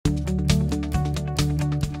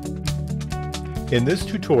In this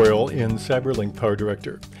tutorial in CyberLink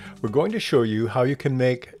PowerDirector, we're going to show you how you can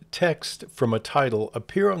make text from a title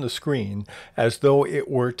appear on the screen as though it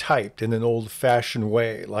were typed in an old-fashioned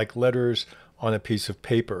way, like letters on a piece of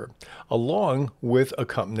paper, along with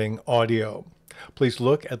accompanying audio. Please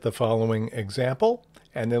look at the following example,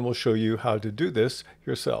 and then we'll show you how to do this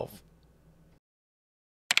yourself.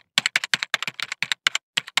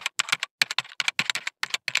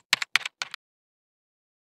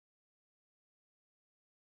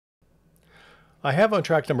 I have on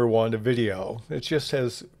track number 1 a video. It just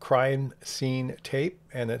has crime scene tape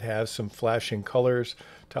and it has some flashing colors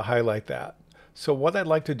to highlight that. So what I'd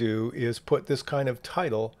like to do is put this kind of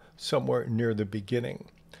title somewhere near the beginning.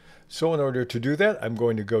 So in order to do that, I'm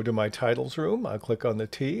going to go to my titles room. I'll click on the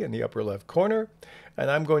T in the upper left corner and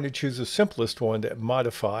I'm going to choose the simplest one to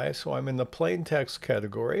modify. So I'm in the plain text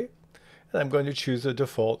category and I'm going to choose the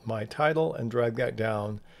default my title and drag that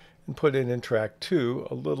down and put it in track 2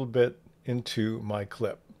 a little bit into my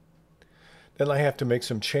clip. Then I have to make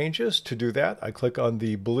some changes. To do that, I click on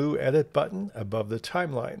the blue edit button above the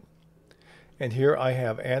timeline. And here I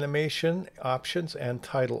have animation options and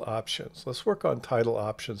title options. Let's work on title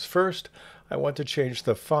options first. I want to change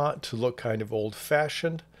the font to look kind of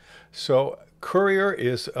old-fashioned. So Courier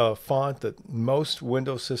is a font that most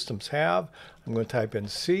Windows systems have. I'm going to type in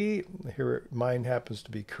C. Here mine happens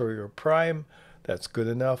to be Courier Prime. That's good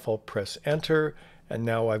enough. I'll press enter. And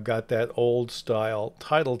now I've got that old style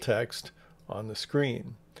title text on the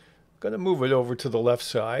screen. I'm going to move it over to the left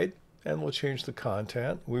side and we'll change the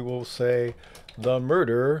content. We will say the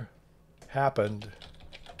murder happened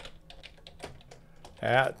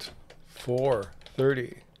at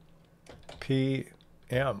 4:30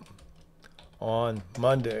 p.m. on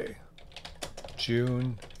Monday,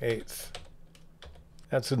 June 8th.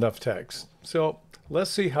 That's enough text. So let's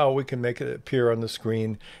see how we can make it appear on the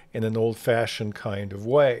screen in an old-fashioned kind of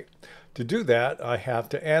way. To do that, I have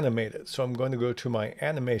to animate it. So I'm going to go to my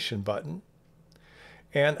animation button.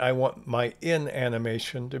 And I want my in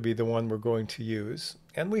animation to be the one we're going to use.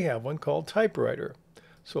 And we have one called typewriter.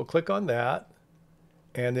 So I'll click on that.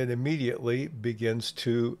 And it immediately begins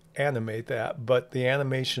to animate that. But the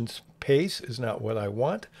animation's pace is not what I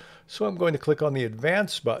want. So I'm going to click on the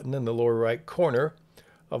advanced button in the lower right corner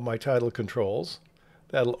of my title controls.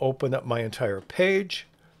 That'll open up my entire page.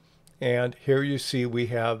 And here you see we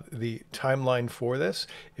have the timeline for this.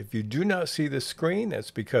 If you do not see the screen, that's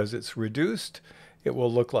because it's reduced. It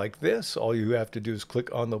will look like this. All you have to do is click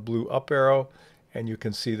on the blue up arrow and you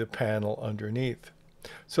can see the panel underneath.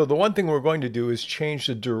 So the one thing we're going to do is change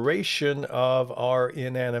the duration of our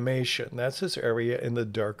in animation. That's this area in the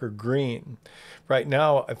darker green. Right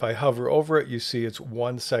now, if I hover over it, you see it's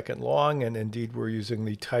 1 second long, and indeed we're using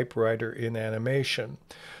the typewriter in animation.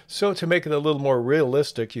 So to make it a little more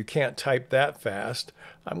realistic, you can't type that fast.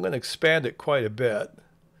 I'm going to expand it quite a bit.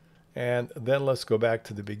 And then let's go back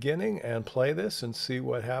to the beginning and play this and see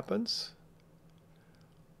what happens.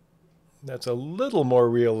 That's a little more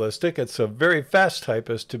realistic. It's a very fast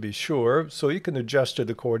typist to be sure, so you can adjust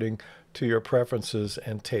it according to your preferences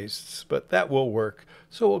and tastes, but that will work.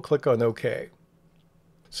 So we'll click on OK.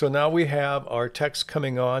 So now we have our text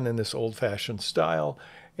coming on in this old-fashioned style,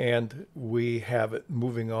 and we have it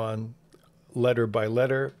moving on letter by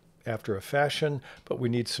letter after a fashion, but we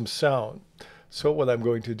need some sound. So what I'm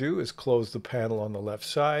going to do is close the panel on the left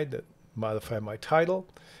side, modify my title,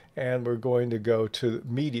 and we're going to go to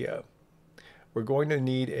Media. We're going to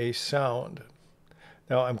need a sound.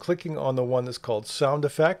 Now I'm clicking on the one that's called Sound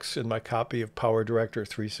Effects in my copy of PowerDirector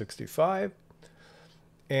 365.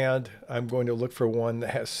 And I'm going to look for one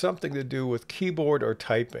that has something to do with keyboard or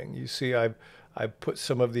typing. You see I've put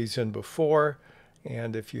some of these in before.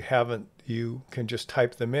 And if you haven't, you can just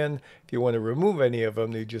type them in. If you want to remove any of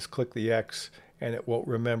them, you just click the X and it won't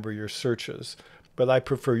remember your searches. But I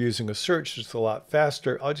prefer using a search. It's a lot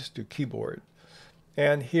faster. I'll just do keyboard.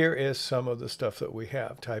 And here is some of the stuff that we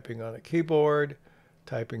have. Typing on a keyboard,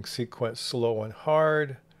 typing sequence slow and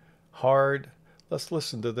hard, hard. Let's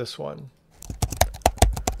listen to this one.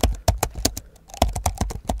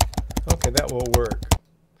 Okay, that will work.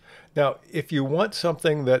 Now, if you want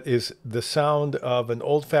something that is the sound of an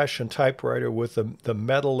old-fashioned typewriter with the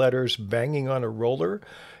metal letters banging on a roller,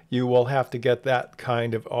 you will have to get that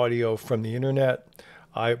kind of audio from the internet.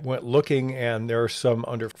 I went looking and there are some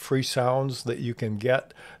under free sounds that you can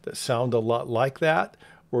get that sound a lot like that.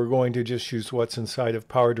 We're going to just use what's inside of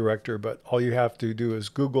PowerDirector, but all you have to do is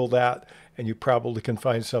Google that and you probably can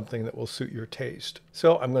find something that will suit your taste.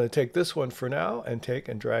 So I'm going to take this one for now and take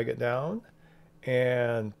and drag it down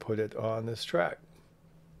and put it on this track.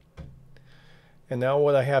 And now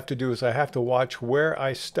what I have to do is I have to watch where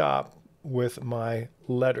I stop with my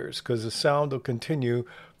letters because the sound will continue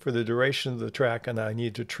for the duration of the track and I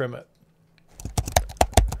need to trim it.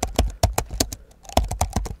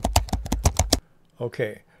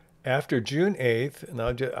 Okay, after June 8th, and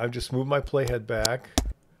I'll just move my playhead back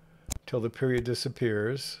till the period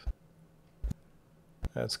disappears.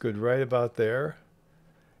 That's good right about there.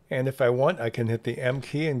 And if I want, I can hit the M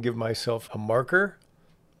key and give myself a marker.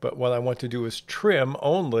 But what I want to do is trim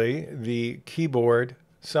only the keyboard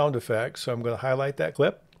sound effects. So I'm going to highlight that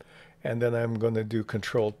clip, and then I'm going to do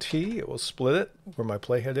Control T. It will split it where my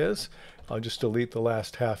playhead is. I'll just delete the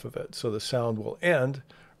last half of it. So the sound will end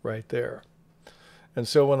right there. And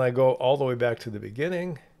so when I go all the way back to the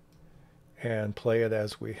beginning and play it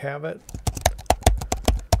as we have it,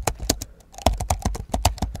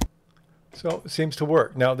 so it seems to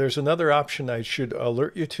work. Now there's another option I should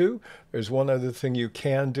alert you to. There's one other thing you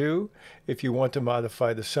can do if you want to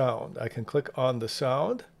modify the sound. I can click on the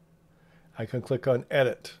sound. I can click on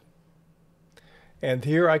Edit. And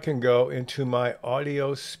here I can go into my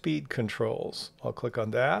audio speed controls. I'll click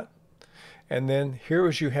on that. And then here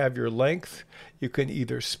as you have your length, you can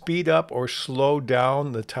either speed up or slow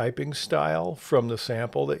down the typing style from the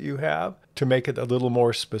sample that you have to make it a little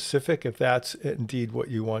more specific if that's indeed what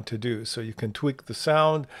you want to do. So you can tweak the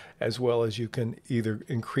sound as well as you can either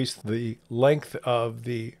increase the length of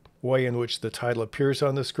the way in which the title appears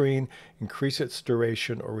on the screen, increase its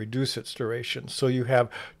duration, or reduce its duration. So you have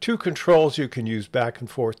two controls you can use back and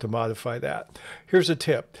forth to modify that. Here's a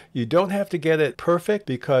tip. You don't have to get it perfect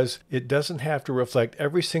because it doesn't have to reflect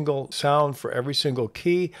every single sound for every single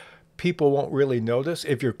key. People won't really notice.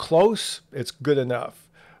 If you're close, it's good enough.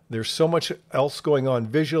 There's so much else going on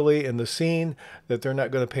visually in the scene that they're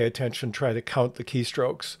not going to pay attention, try to count the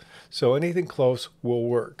keystrokes. So anything close will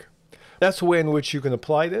work. That's the way in which you can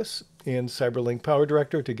apply this in CyberLink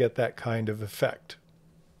PowerDirector to get that kind of effect.